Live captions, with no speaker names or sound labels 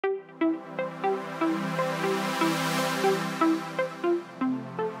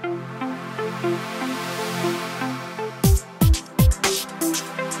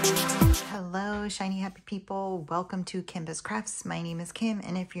happy people. Welcome to Kimbaskrafts. My name is Kim,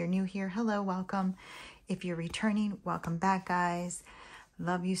 and if you're new here, hello, welcome. If you're returning, welcome back, guys.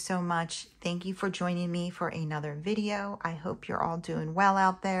 Love you so much. Thank you for joining me for another video. I hope you're all doing well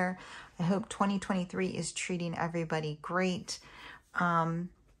out there. I hope 2023 is treating everybody great. I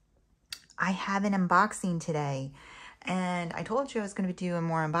have an unboxing today, and I told you I was going to be doing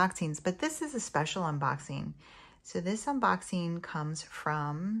more unboxings, but this is a special unboxing. So this unboxing comes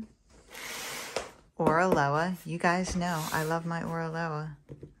from ORALOA. You guys know I love my ORALOA.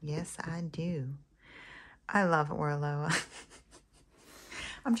 Yes, I do. I love ORALOA.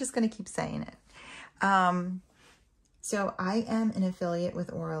 I'm just going to keep saying it. So I am an affiliate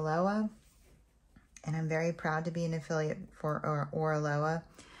with ORALOA, and I'm very proud to be an affiliate for ORALOA.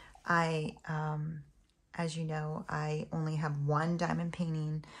 As you know, I only have one diamond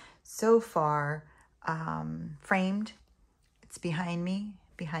painting so far framed. It's behind me,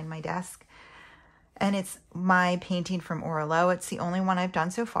 behind my desk. And it's my painting from ORALOA. It's the only one I've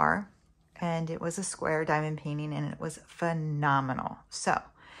done so far. And it was a square diamond painting, and it was phenomenal. So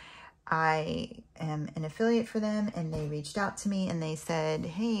I am an affiliate for them, and they reached out to me and they said,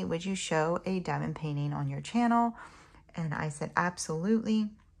 hey, would you show a diamond painting on your channel? And I said, absolutely.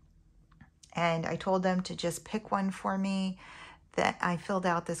 And I told them to just pick one for me. That I filled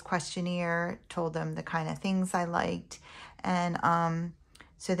out this questionnaire, told them the kind of things I liked. And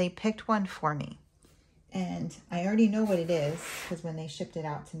so they picked one for me. And I already know what it is, because when they shipped it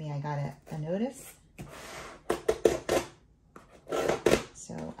out to me, I got a notice.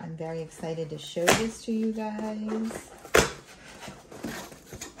 So I'm very excited to show this to you guys.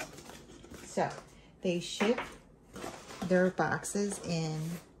 So they ship their boxes in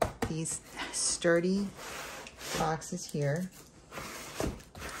these sturdy boxes here.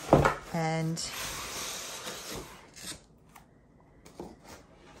 And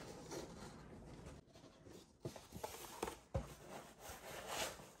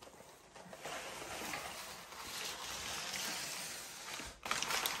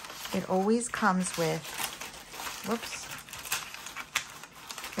it always comes with, whoops,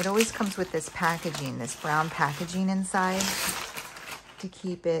 it always comes with this packaging, this brown packaging inside to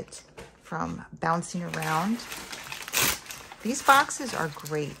keep it from bouncing around. These boxes are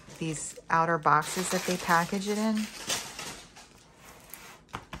great, these outer boxes that they package it in.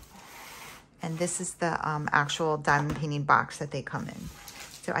 And this is the actual diamond painting box that they come in.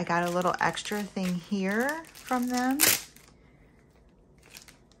 So I got a little extra thing here from them.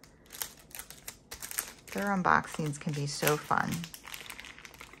 Their unboxings can be so fun.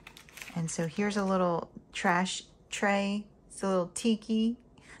 And so here's a little trash tray. It's a little tiki.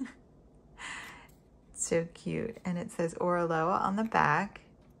 So cute. And it says ORALOA on the back.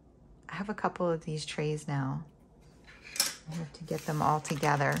 I have a couple of these trays now. I have to get them all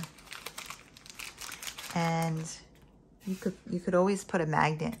together. And you could always put a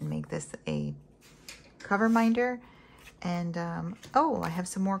magnet and make this a cover minder. And oh, I have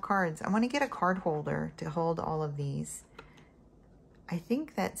some more cards. I want to get a card holder to hold all of these. I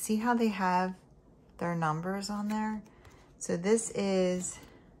think that, see how they have their numbers on there? So this is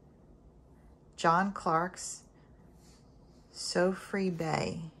John Clark's So Free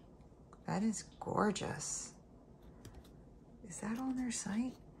Bay. That is gorgeous. Is that on their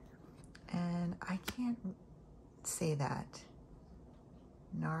site? And I can't say that.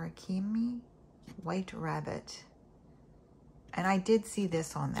 Narakimi White Rabbit. And I did see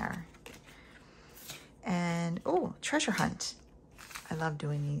this on there. And, oh, treasure hunt. I love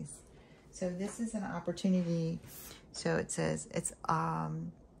doing these. So this is an opportunity. So it says, it's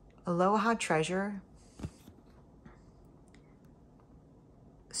Aloha Treasure.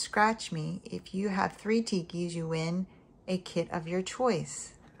 Scratch me. If you have 3 tikis, you win a kit of your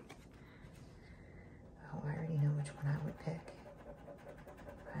choice. Oh, I already know which one I would pick.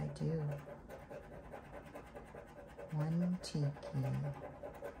 I do. 1 tiki.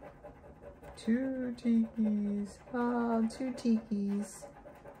 2 tikis. Oh, 2 tikis.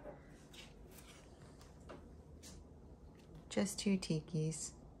 Just 2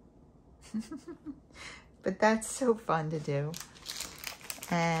 tikis. But that's so fun to do.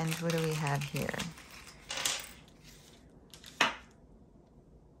 And what do we have here?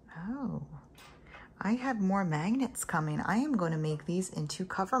 Oh, I have more magnets coming. I am going to make these into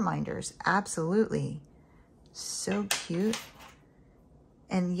cover minders. Absolutely. So cute.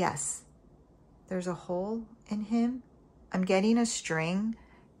 And yes, there's a hole in him. I'm getting a string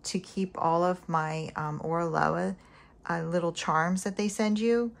to keep all of my ORALOA little charms that they send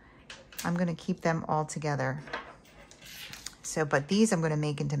you. I'm going to keep them all together. So, but these I'm going to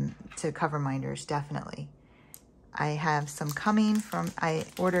make into cover minders, definitely. I have some coming from, I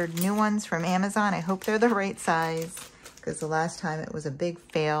ordered new ones from Amazon. I hope they're the right size because the last time it was a big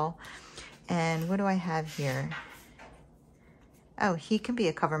fail. And what do I have here? Oh, he can be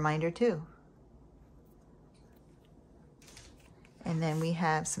a cover minder too. And then we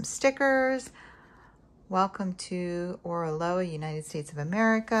have some stickers. Welcome to ORALOA, United States of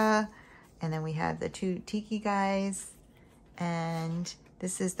America. And then we have the two Tiki guys. And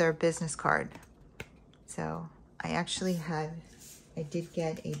this is their business card. So I did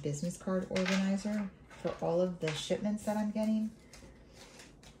get a business card organizer for all of the shipments that I'm getting.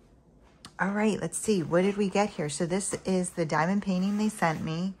 All right, let's see. What did we get here? So this is the diamond painting they sent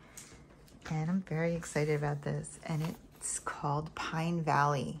me. And I'm very excited about this. And it's called Pine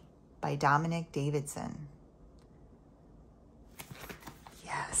Valley by Dominic Davidson.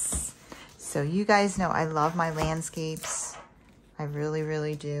 Yes. So you guys know I love my landscapes. I really,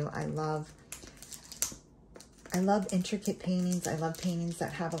 really do. I love intricate paintings. I love paintings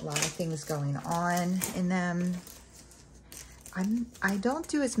that have a lot of things going on in them. I don't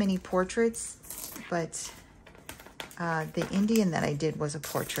do as many portraits, but the Indian that I did was a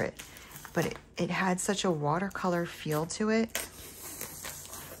portrait, but it had such a watercolor feel to it.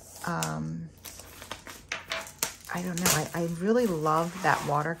 I don't know. I really love that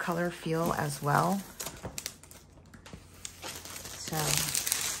watercolor feel as well. So,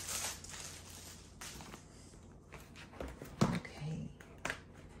 okay.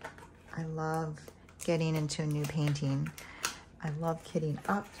 I love getting into a new painting. I love kitting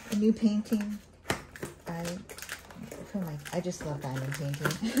up a new painting. I just love diamond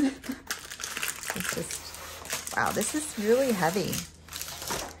painting. It's just, wow, this is really heavy.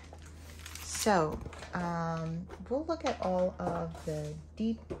 So, we'll look at all of the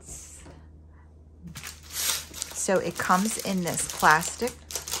deets. So it comes in this plastic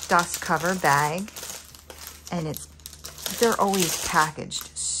dust cover bag, and they're always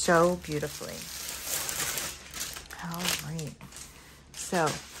packaged so beautifully. All right. So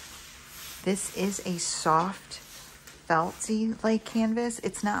this is a soft felty like canvas.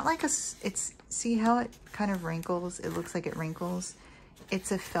 It's not like see how it kind of wrinkles? It looks like it wrinkles.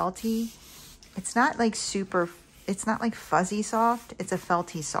 It's a felty. It's not like it's not like fuzzy soft. It's a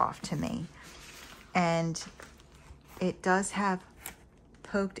felty soft to me. And it does have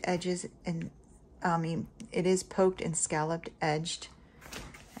poked edges, and it is poked and scalloped edged,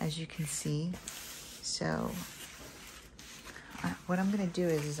 as you can see. So what I'm going to do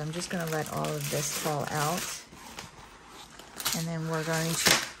is I'm just going to let all of this fall out, and then we're going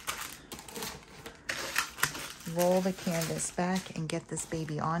to roll the canvas back and get this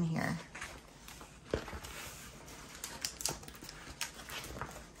baby on here.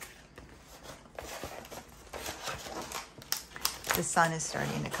 The sun is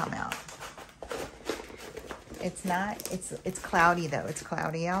starting to come out. It's cloudy though. It's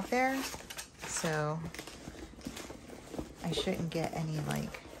cloudy out there. So I shouldn't get any,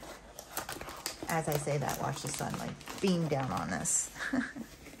 like, as I say that, watch the sun like beam down on this.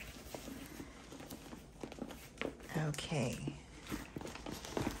 Okay.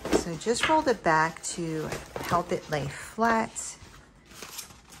 So just rolled it back to help it lay flat.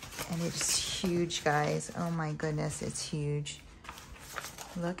 And it's huge, guys. Oh my goodness, it's huge.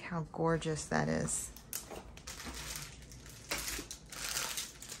 Look how gorgeous that is.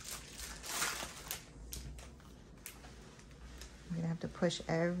 I'm gonna have to push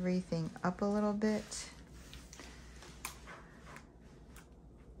everything up a little bit.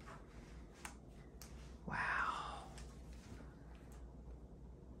 Wow.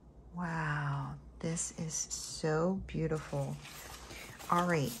 Wow, this is so beautiful. All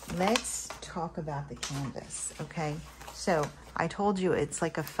right, let's talk about the canvas, okay? So I told you it's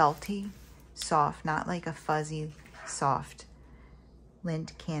like a felty soft, not like a fuzzy soft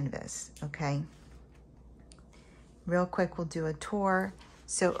lint canvas, okay? Real quick, we'll do a tour.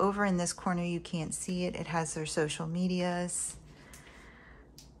 So over in this corner, you can't see it. It has their social medias.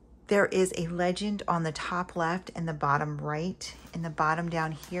 There is a legend on the top left and the bottom right. In the bottom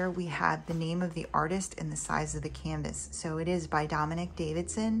down here, we have the name of the artist and the size of the canvas. So it is by Dominic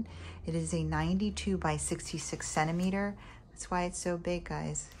Davidson. It is a 92 by 66 centimeter. That's why it's so big,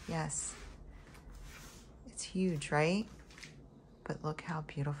 guys. Yes. It's huge, right? But look how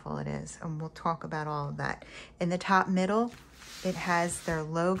beautiful it is. And we'll talk about all of that. In the top middle, it has their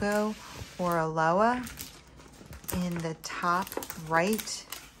logo, ORALOA. In the top right,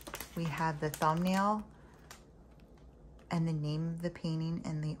 we have the thumbnail and the name of the painting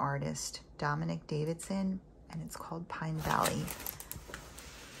and the artist, Dominic Davidson, and it's called Pine Valley.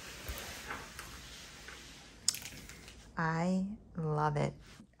 I love it.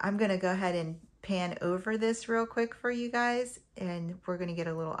 I'm gonna go ahead and pan over this real quick for you guys, and we're going to get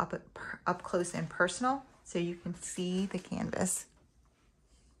a little up close and personal so you can see the canvas.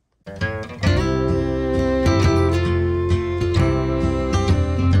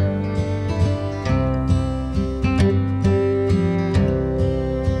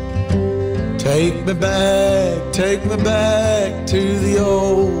 Take me back to the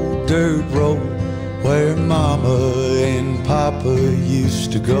old dirt road where Mama and Papa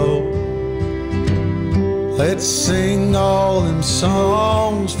used to go. Let's sing all them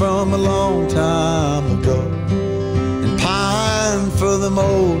songs from a long time ago and pine for them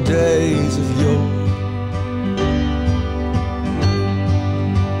old days of yore.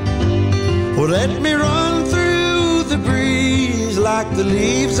 Well, let me run through the breeze like the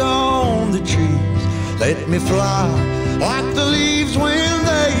leaves on the trees. Let me fly like the leaves when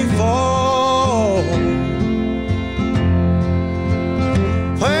they fall.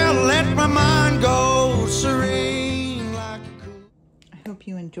 Well, let my mind go serene like a cool... I hope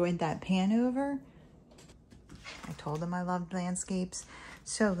you enjoyed that pan over. I told them I loved landscapes.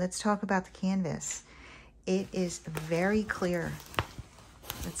 So let's talk about the canvas. It is very clear.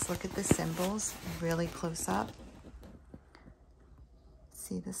 Let's look at the symbols really close up.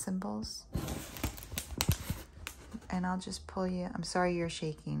 See the symbols? And I'll just pull you, I'm sorry you're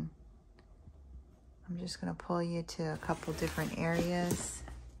shaking. I'm just gonna pull you to a couple different areas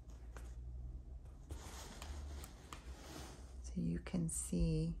so you can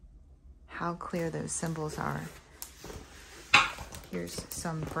see how clear those symbols are. Here's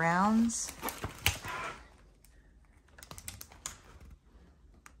some browns.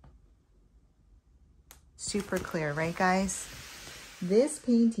 Super clear, right guys? This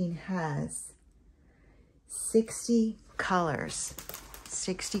painting has 60 colors.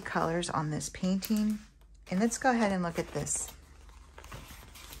 60 colors on this painting. And let's go ahead and look at this.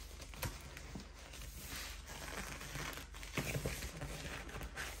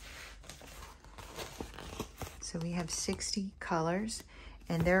 So we have 60 colors,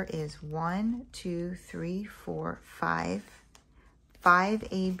 and there is 5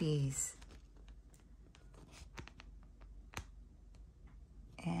 ABs.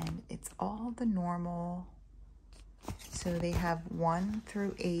 And it's all the normal. So they have 1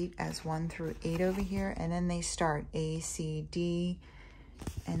 through 8 as 1 through 8 over here, and then they start A, C, D,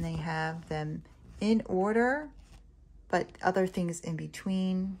 and they have them in order, but other things in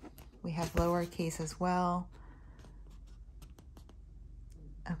between. We have lowercase as well.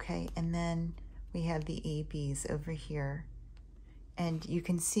 Okay, and then we have the ABs over here. And you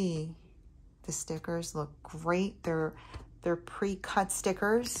can see the stickers look great. They're pre-cut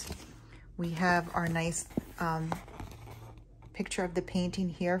stickers. We have our nice picture of the painting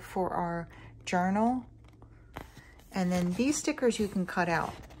here for our journal. And then these stickers you can cut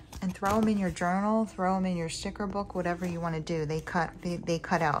out and throw them in your journal, throw them in your sticker book, whatever you want to do. They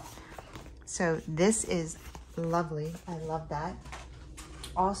cut out. So this is lovely. I love that.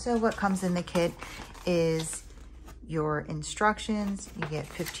 Also, what comes in the kit is your instructions. You get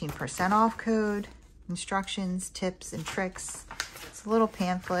 15% off code, instructions, tips, and tricks. It's a little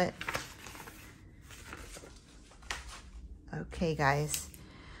pamphlet. Okay, guys.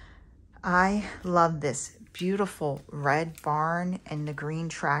 I love this beautiful red barn and the green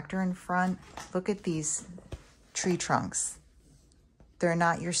tractor in front. Look at these tree trunks. They're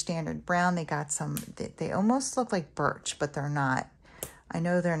not your standard brown. They got some, they almost look like birch, but they're not. I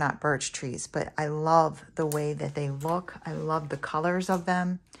know they're not birch trees, but I love the way that they look. I love the colors of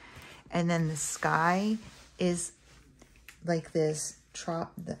them. And then the sky is like this,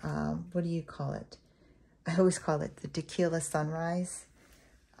 what do you call it? I always call it the tequila sunrise.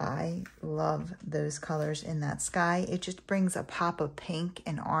 I love those colors in that sky. It just brings a pop of pink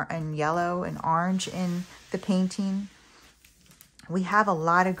and yellow and orange in the painting. We have a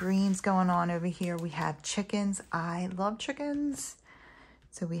lot of greens going on over here. We have chickens. I love chickens.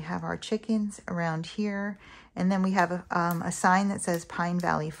 So we have our chickens around here. And then we have a sign that says Pine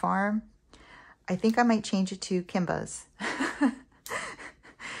Valley Farm. I think I might change it to Kimba's.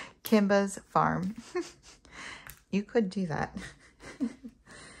 Kimba's Farm. You could do that.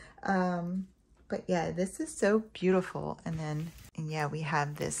 But yeah, this is so beautiful. And yeah, we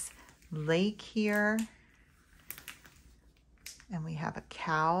have this lake here. And we have a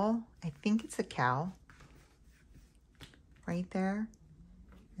cow. I think it's a cow right there.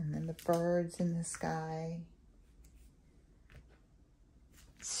 And then the birds in the sky.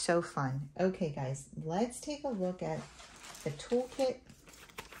 So fun. Okay, guys, let's take a look at the toolkit.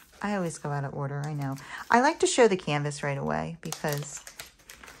 I always go out of order, I know. I like to show the canvas right away because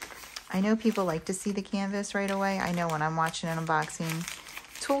I know people like to see the canvas right away. I know when I'm watching an unboxing,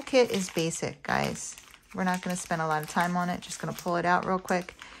 toolkit is basic, guys. We're not going to spend a lot of time on it. Just going to pull it out real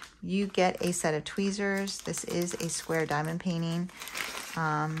quick. You get a set of tweezers. This is a square diamond painting.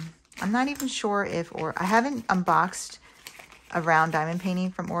 I'm not even sure if, or I haven't unboxed a round diamond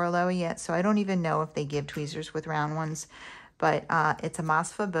painting from ORALOA yet, so I don't even know if they give tweezers with round ones. But it's a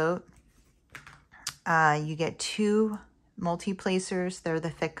Masfa boat. You get 2 multi-placers. They're the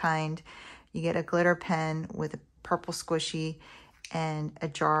thick kind. You get a glitter pen with a purple squishy and a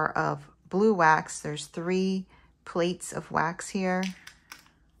jar of blue wax. There's 3 plates of wax here.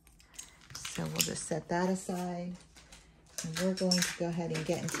 So we'll just set that aside. And we're going to go ahead and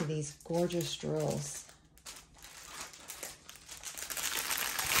get into these gorgeous drills.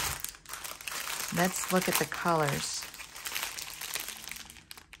 Let's look at the colors.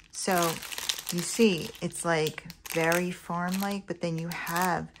 So you see, it's like very farm-like, but then you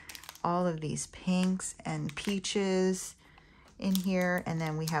have all of these pinks and peaches in here. And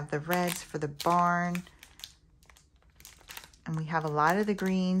then we have the reds for the barn. And we have a lot of the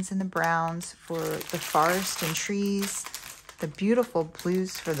greens and the browns for the forest and trees. The beautiful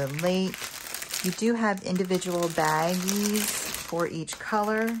blues for the lake. You do have individual baggies for each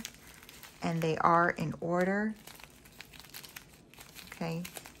color. And they are in order. Okay.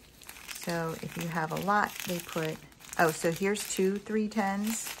 So if you have a lot, they put, oh, so here's 2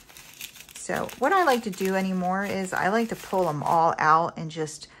 310s. So what I like to do anymore is I like to pull them all out and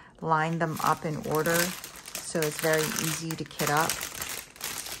just line them up in order. So it's very easy to kit up.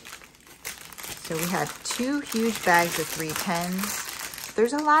 So we have 2 huge bags of 310s.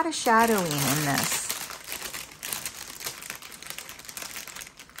 There's a lot of shadowing in this.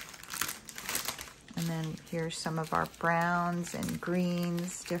 And then here's some of our browns and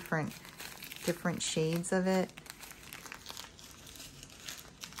greens, different shades of it.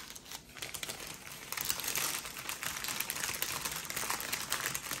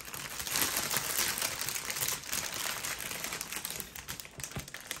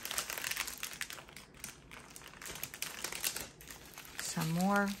 Some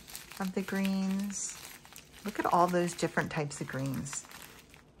more of the greens. Look at all those different types of greens.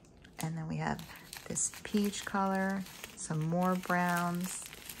 And then we have this peach color, some more browns,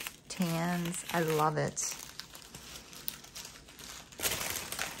 tans. I love it.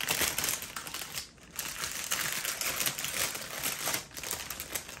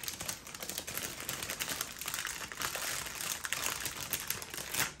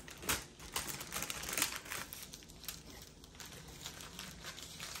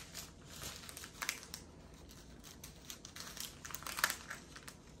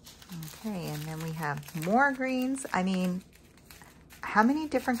 Okay, and then we have more greens. I mean, how many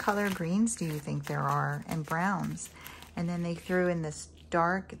different color greens do you think there are? And browns. And then they threw in this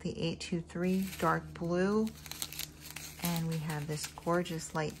dark, the 823 dark blue. And we have this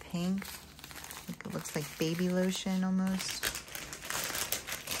gorgeous light pink. I think it looks like baby lotion almost.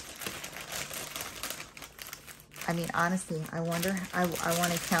 I mean, honestly, I wonder, I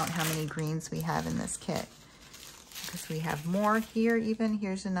want to count how many greens we have in this kit. Because we have more here even.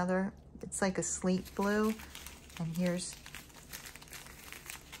 Here's another, it's like a slate blue. And here's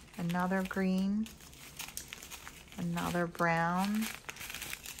another green, another brown,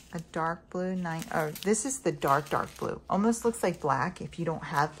 a dark blue, oh, this is the dark blue. Almost looks like black if you don't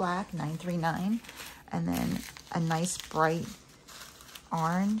have black, 939. And then a nice bright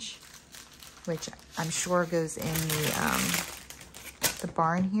orange, which I'm sure goes in the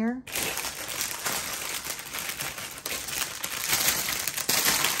barn here.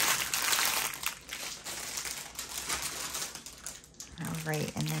 All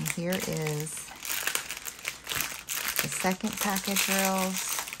right, and then here is the second pack of drills.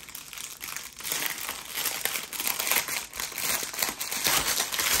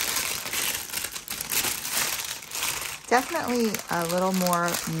 Definitely a little more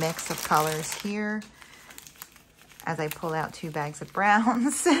mix of colors here as I pull out 2 bags of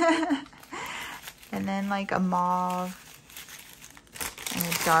browns. And then like a mauve and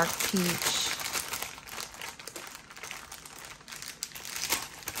a dark peach.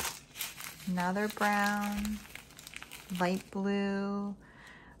 Another brown, light blue,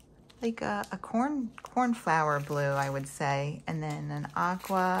 like a cornflower blue, I would say. And then an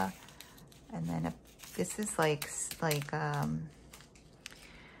aqua, and then this is like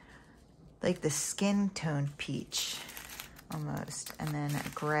the skin tone peach almost, and then a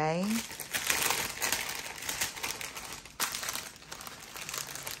gray.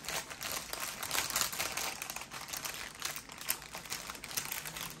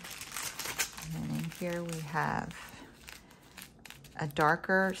 And then in here we have a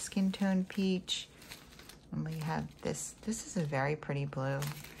darker skin tone peach, And we have this. This is a very pretty blue.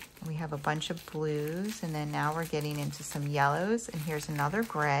 We have a bunch of blues, and then now we're getting into some yellows, and here's another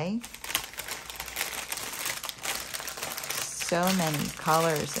gray. So many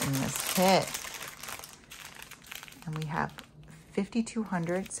colors in this kit. And we have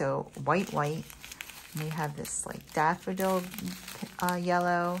 5200, so white. And we have this like daffodil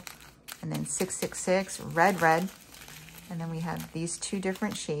yellow, and then 666, red. And then we have these two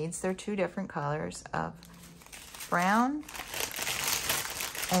different shades. They're two different colors of brown.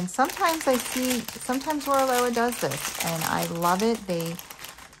 And sometimes sometimes ORALOA does this, and I love it. They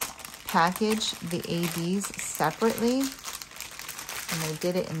package the ABs separately, and they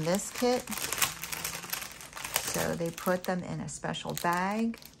did it in this kit. So they put them in a special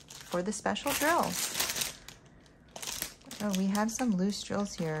bag for the special drills. Oh, we have some loose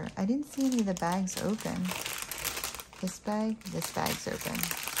drills here. I didn't see any of the bags open. This bag's open.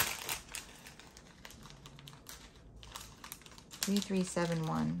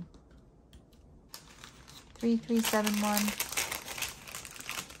 3371. 3371.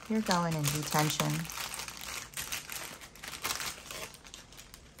 You're going in detention.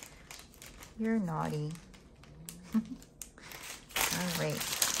 You're naughty. All right.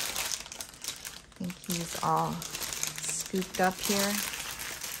 I think he's all scooped up here.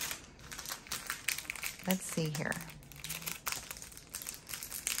 Let's see here.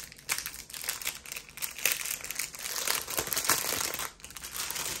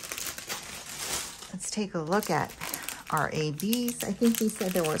 Let's take a look at our ABs. I think we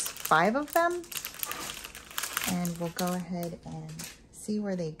said there was 5 of them. And we'll go ahead and see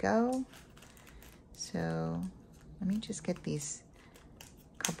where they go. So let me just get these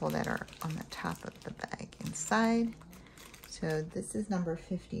couple that are on the top of the bag inside. So this is number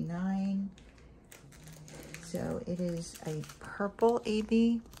 59. So it is a purple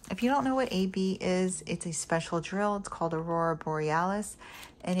AB. If you don't know what AB is, it's a special drill. It's called Aurora Borealis.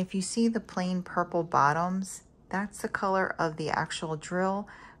 And if you see the plain purple bottoms, that's the color of the actual drill.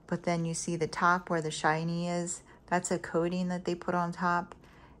 But then you see the top where the shiny is. That's a coating that they put on top,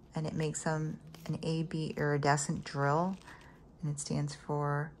 and it makes them an AB iridescent drill, and it stands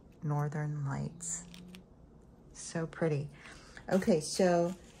for Northern Lights. So pretty. Okay,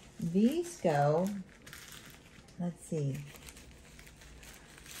 so these go, let's see.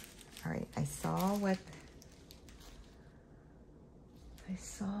 All right, I saw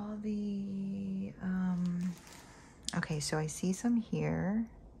the, okay, so I see some here.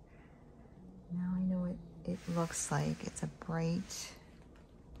 Now I know what it looks like. It's a bright,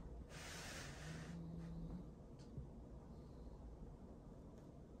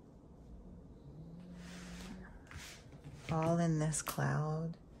 all in this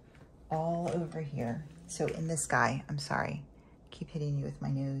cloud, all over here. So in the sky, I'm sorry, keep hitting you with my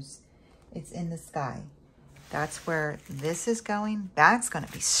nose. It's in the sky. That's where this is going. That's gonna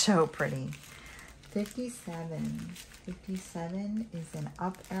be so pretty. 57. 57 is an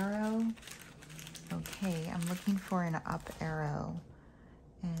up arrow. Okay, I'm looking for an up arrow.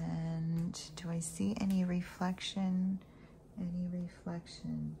 And do I see any reflection? Any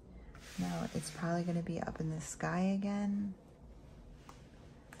reflection? No, it's probably gonna be up in the sky again.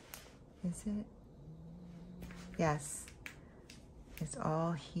 Is it? Yes. It's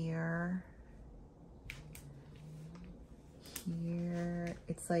all here. Here.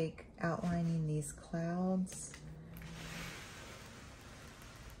 It's like outlining these clouds.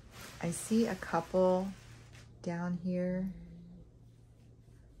 I see a couple down here.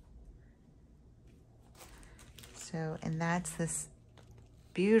 So, and that's this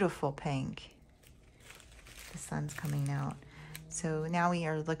beautiful pink. The sun's coming out. So now we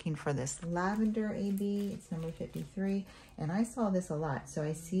are looking for this lavender AB. It's number 53. And I saw this a lot. So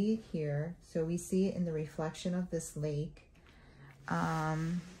I see it here. So we see it in the reflection of this lake.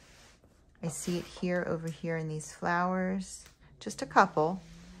 I see it here, over here in these flowers. Just a couple,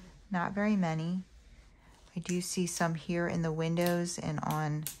 not very many. I do see some here in the windows and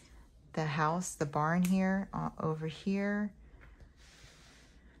on the house, the barn here, over here.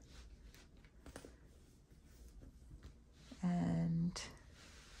 And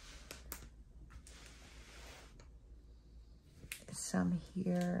some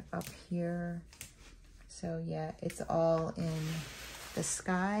here, up here. So yeah, it's all in the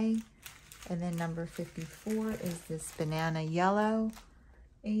sky. And then number 54 is this banana yellow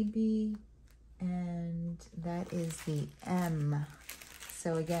AB, and that is the M.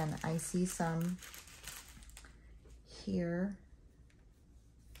 So again, I see some here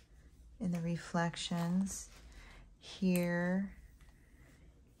in the reflections, here,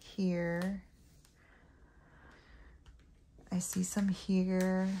 here. I see some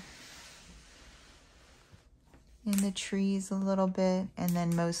here. in the trees a little bit, and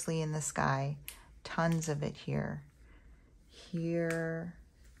then mostly in the sky. Tons of it here. Here,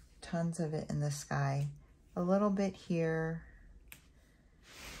 tons of it in the sky. A little bit here.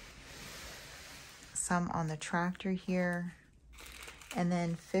 Some on the tractor here. And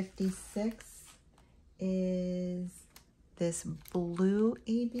then 56 is this blue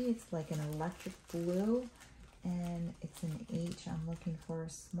AB. It's like an electric blue, and it's an H. I'm looking for a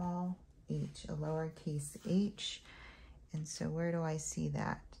small h, a lowercase h. And so where do I see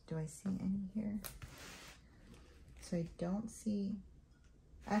that? Do I see any here? So I don't see,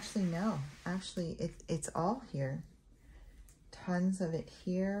 actually no, actually it's all here. Tons of it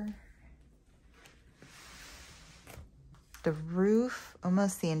here. The roof,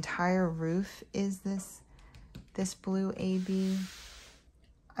 almost the entire roof is this blue AB.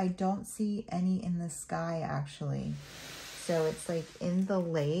 I don't see any in the sky actually. So it's like in the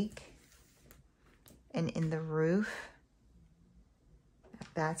lake and in the roof.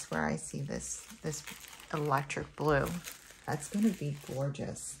 That's where I see this electric blue. That's gonna be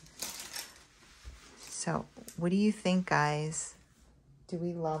gorgeous. So what do you think, guys? Do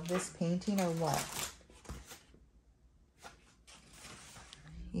we love this painting or what?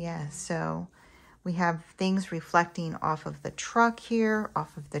 Yeah, so we have things reflecting off of the truck here,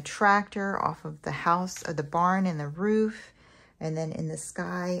 off of the tractor, off of the house or the barn and the roof, and then in the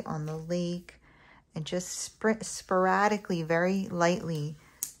sky, on the lake, and just sporadically, very lightly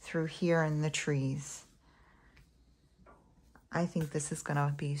through here in the trees. I think this is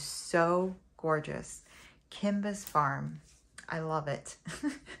gonna be so gorgeous. Kimba's farm, I love it.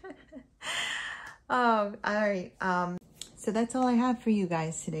 Oh, all right. So that's all I have for you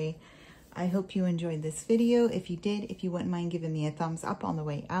guys today. I hope you enjoyed this video. If you did, if you wouldn't mind giving me a thumbs up on the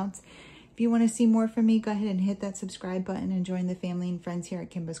way out. If you want to see more from me, go ahead and hit that subscribe button and join the family and friends here at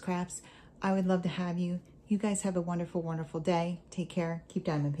Kimbaskrafts. I would love to have you. You guys have a wonderful, wonderful day. Take care. Keep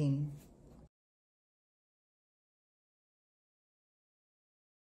diamond painting.